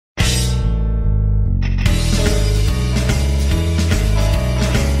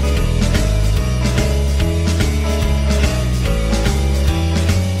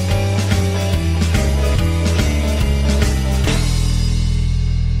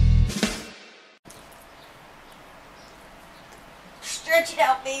Stretch it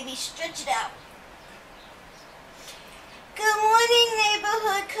out, baby. Stretch it out. Good morning,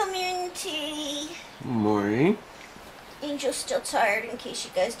 neighborhood community. Morning. Angel's still tired in case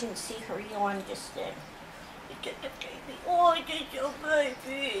you guys didn't see her yawn just then. Look at the baby. Oh, it's your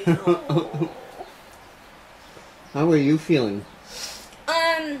baby. Oh. How are you feeling?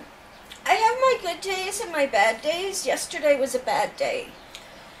 I have my good days and my bad days. Yesterday was a bad day.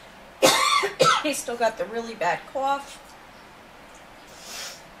 I still got the really bad cough.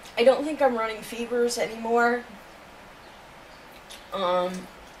 I don't think I'm running fevers anymore. I'm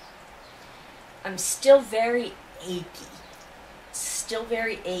still very achy. Still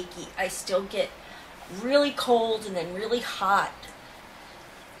very achy. I still get really cold and then really hot.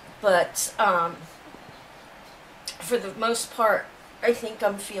 But for the most part, I think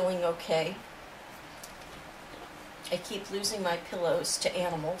I'm feeling okay. I keep losing my pillows to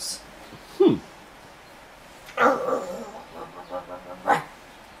animals.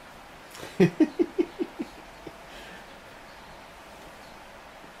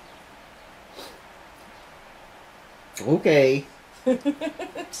 Okay.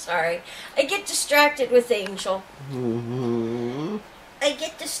 Sorry. I get distracted with Angel. I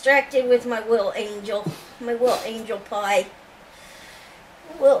get distracted with my little angel. My little angel pie.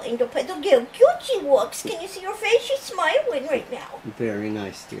 Little angel pie. Look how cute she looks. Can you see her face? She's smiling right now. Very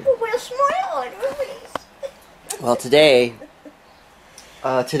nice, dear. Put a smile on her face. Well, today's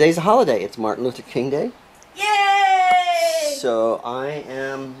a holiday. It's Martin Luther King Day. Yay! So I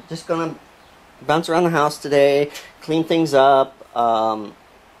am just gonna bounce around the house today, clean things up.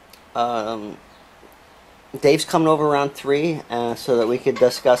 Dave's coming over around 3 so that we could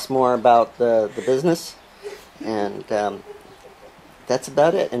discuss more about the business, and that's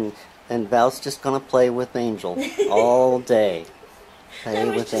about it. And Val's just gonna play with Angel all day. Play I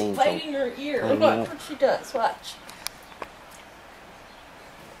was with just Angel. biting her ear. I know. Watch what she does. Watch.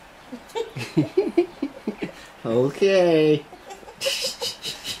 Okay.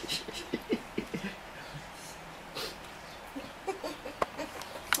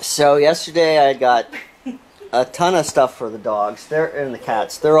 So yesterday I got a ton of stuff for the dogs. And the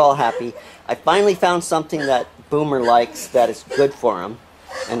cats. They're all happy. I finally found something that Boomer likes that is good for him,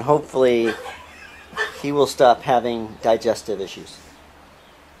 and hopefully he will stop having digestive issues.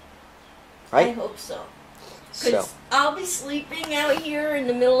 Right? I hope so. So. Because I'll be sleeping out here in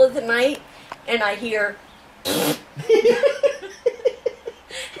the middle of the night, and I hear... and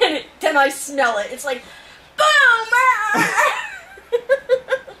then I smell it. It's like, Boomer!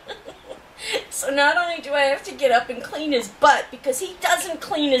 So not only do I have to get up and clean his butt, because he doesn't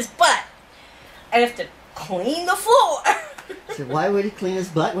clean his butt, I have to clean the floor. So why would he clean his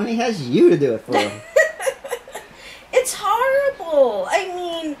butt when he has you to do it for him? It's horrible. I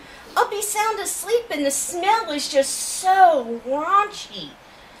mean, I'll be sound asleep and the smell is just so raunchy.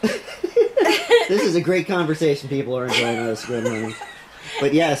 This is a great conversation. People are enjoying this. Good morning.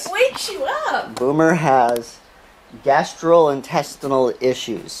 But yes, It wakes you up. Boomer has gastrointestinal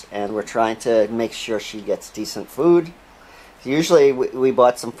issues, and we're trying to make sure she gets decent food. Usually we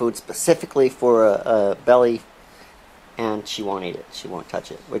bought some food specifically for a belly, and she won't eat it. She won't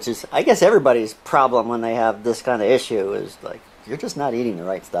touch it, which is, I guess, everybody's problem when they have this kind of issue is like, you're just not eating the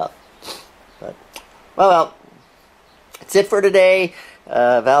right stuff. But, well, that's it for today.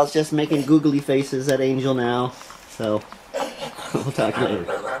 Val's just making googly faces at Angel now, so we'll talk later.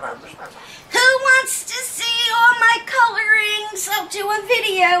 Who wants to see all my colorings? I'll do a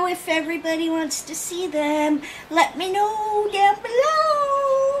video if everybody wants to see them. Let me know down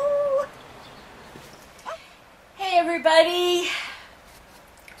below. Hey everybody.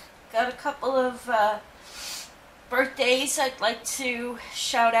 Got a couple of birthdays I'd like to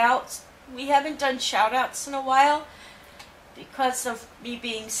shout out. We haven't done shout outs in a while because of me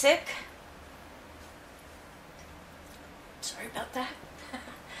being sick. Sorry about that.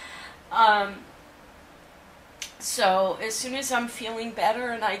 So as soon as I'm feeling better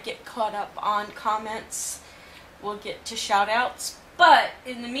and I get caught up on comments, we'll get to shout outs. But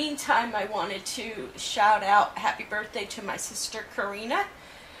in the meantime, I wanted to shout out happy birthday to my sister Karina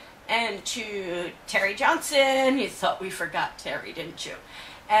and to Terry Johnson. You thought we forgot Terry, didn't you?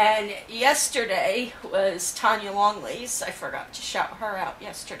 And yesterday was Tanya Longley's. I forgot to shout her out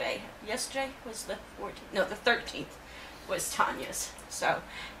yesterday. Yesterday was the 14th. No, the 13th was Tanya's. So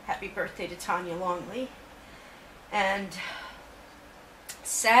happy birthday to Tanya Longley. And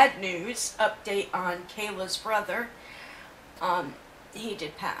sad news, update on Kayla's brother. He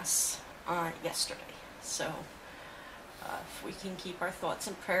did pass yesterday. So if we can keep our thoughts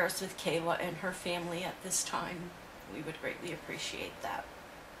and prayers with Kayla and her family at this time, we would greatly appreciate that.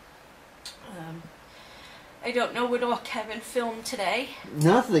 I don't know what all Kevin filmed today.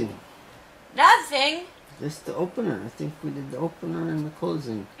 Nothing. Nothing? Just the opener. I think we did the opener and the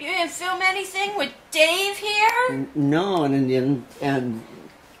closing. You didn't film anything with Dave here? No, and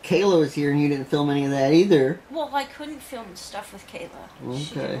Kayla was here and you didn't film any of that either. Well, I couldn't film stuff with Kayla. Okay.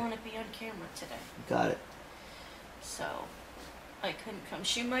 She didn't want to be on camera today. Got it. So, I couldn't come.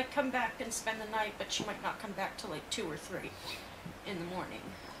 She might come back and spend the night, but she might not come back till like 2 or 3 in the morning.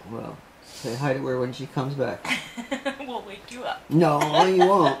 Well, say hi to her when she comes back. We'll wake you up. No, you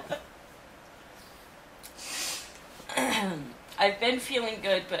won't. I've been feeling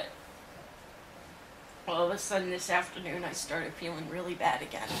good, but all of a sudden this afternoon I started feeling really bad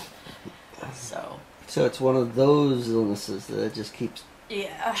again. So it's one of those illnesses that it just keeps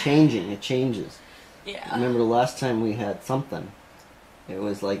changing. It changes. Yeah. I remember the last time we had something. It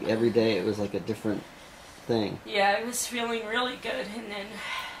was like every day it was like a different thing. Yeah, I was feeling really good, and then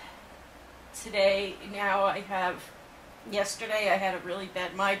today, yesterday I had a really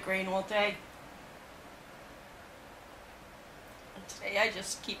bad migraine all day. And today I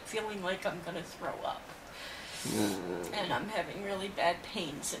just keep feeling like I'm going to throw up. And I'm having really bad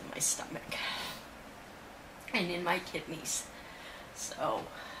pains in my stomach. And in my kidneys. So,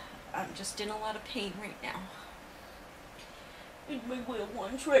 I'm just in a lot of pain right now. And my little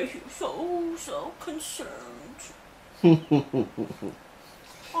one's right here, so concerned. Aren't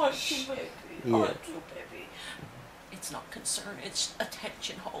you, baby? Yeah. Aren't you, baby? It's not concern, it's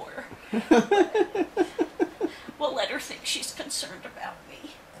attention whore. We'll let her think she's concerned about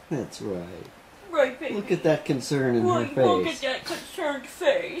me. That's right. Right, baby. Look at that concern in her face. Look at that concerned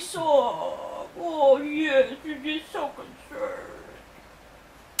face. Oh, yes, you're just so concerned.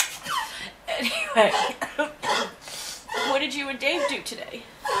 Anyway, what did you and Dave do today?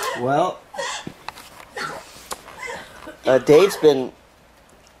 Well, Dave's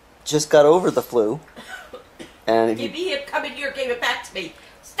just got over the flu, and Give me him, come in here, gave it back to me.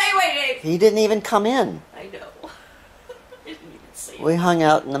 Stay away, Dave. he didn't even come in. I know. Didn't even see him. We hung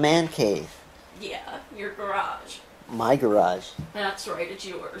out in the man cave. Yeah, your garage. My garage. That's right, it's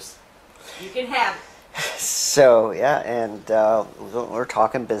yours. You can have it. So, yeah, and we're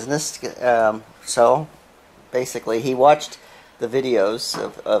talking business. So, basically, he watched the videos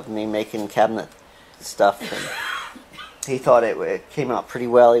of me making cabinet stuff, and he thought it came out pretty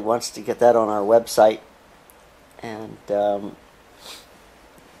well. He wants to get that on our website, and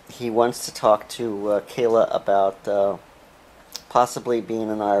he wants to talk to Kayla about possibly being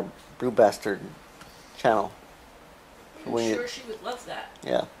in our Brew Bastard channel. I'm sure she would love that.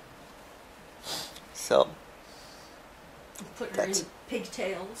 Yeah. So. Put her in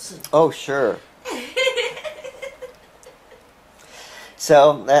pigtails. Oh, sure.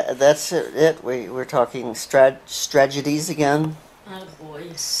 So that's it. We're talking strategies again. Oh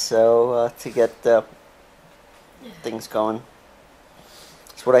boy. So to get things going.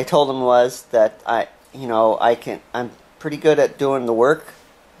 So what I told him was that I'm pretty good at doing the work,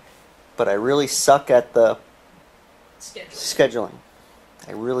 but I really suck at the scheduling.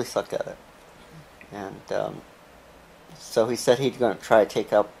 I really suck at it. And so he said he's going to try to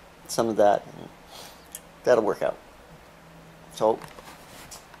take up some of that, and that'll work out. So,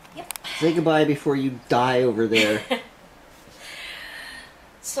 yep. Say goodbye before you die over there.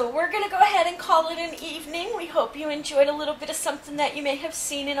 So we're going to go ahead and call it an evening. We hope you enjoyed a little bit of something that you may have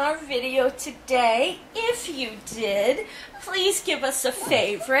seen in our video today. If you did, please give us a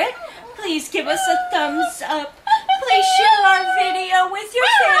favorite. Please give us a thumbs up. Please share our video with your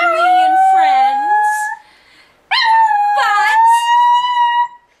family.